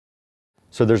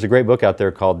So there's a great book out there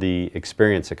called The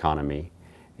Experience Economy,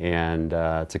 and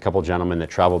it's a couple gentlemen that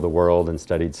traveled the world and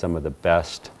studied some of the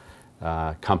best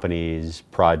companies,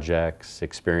 projects,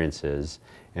 experiences,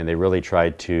 and they really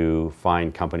tried to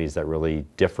find companies that really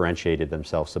differentiated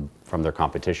themselves from their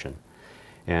competition.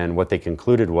 And what they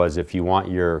concluded was, if you want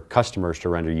your customers to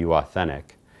render you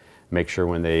authentic, make sure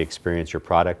when they experience your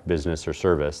product, business, or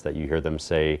service that you hear them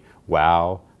say,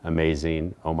 wow,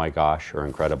 amazing, oh my gosh, or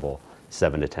incredible,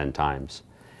 7 to 10 times.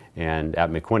 And at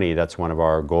McWhinney, that's one of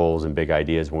our goals and big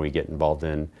ideas when we get involved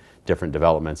in different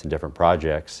developments and different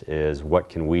projects, is what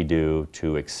can we do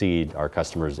to exceed our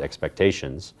customers'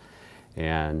 expectations.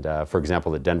 And for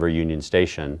example, at Denver Union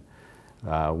Station,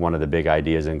 one of the big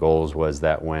ideas and goals was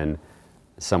that when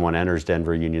someone enters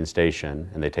Denver Union Station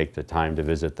and they take the time to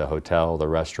visit the hotel, the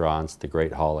restaurants, the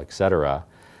Great Hall, etc.,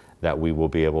 that we will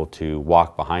be able to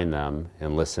walk behind them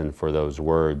and listen for those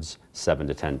words 7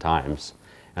 to 10 times.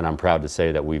 And I'm proud to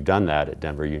say that we've done that at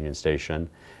Denver Union Station,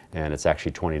 and it's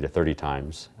actually 20 to 30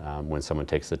 times when someone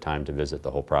takes the time to visit the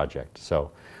whole project.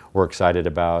 So we're excited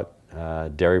about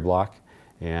Dairy Block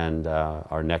and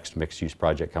our next mixed-use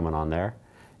project coming on there,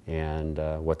 and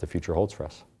what the future holds for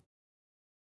us.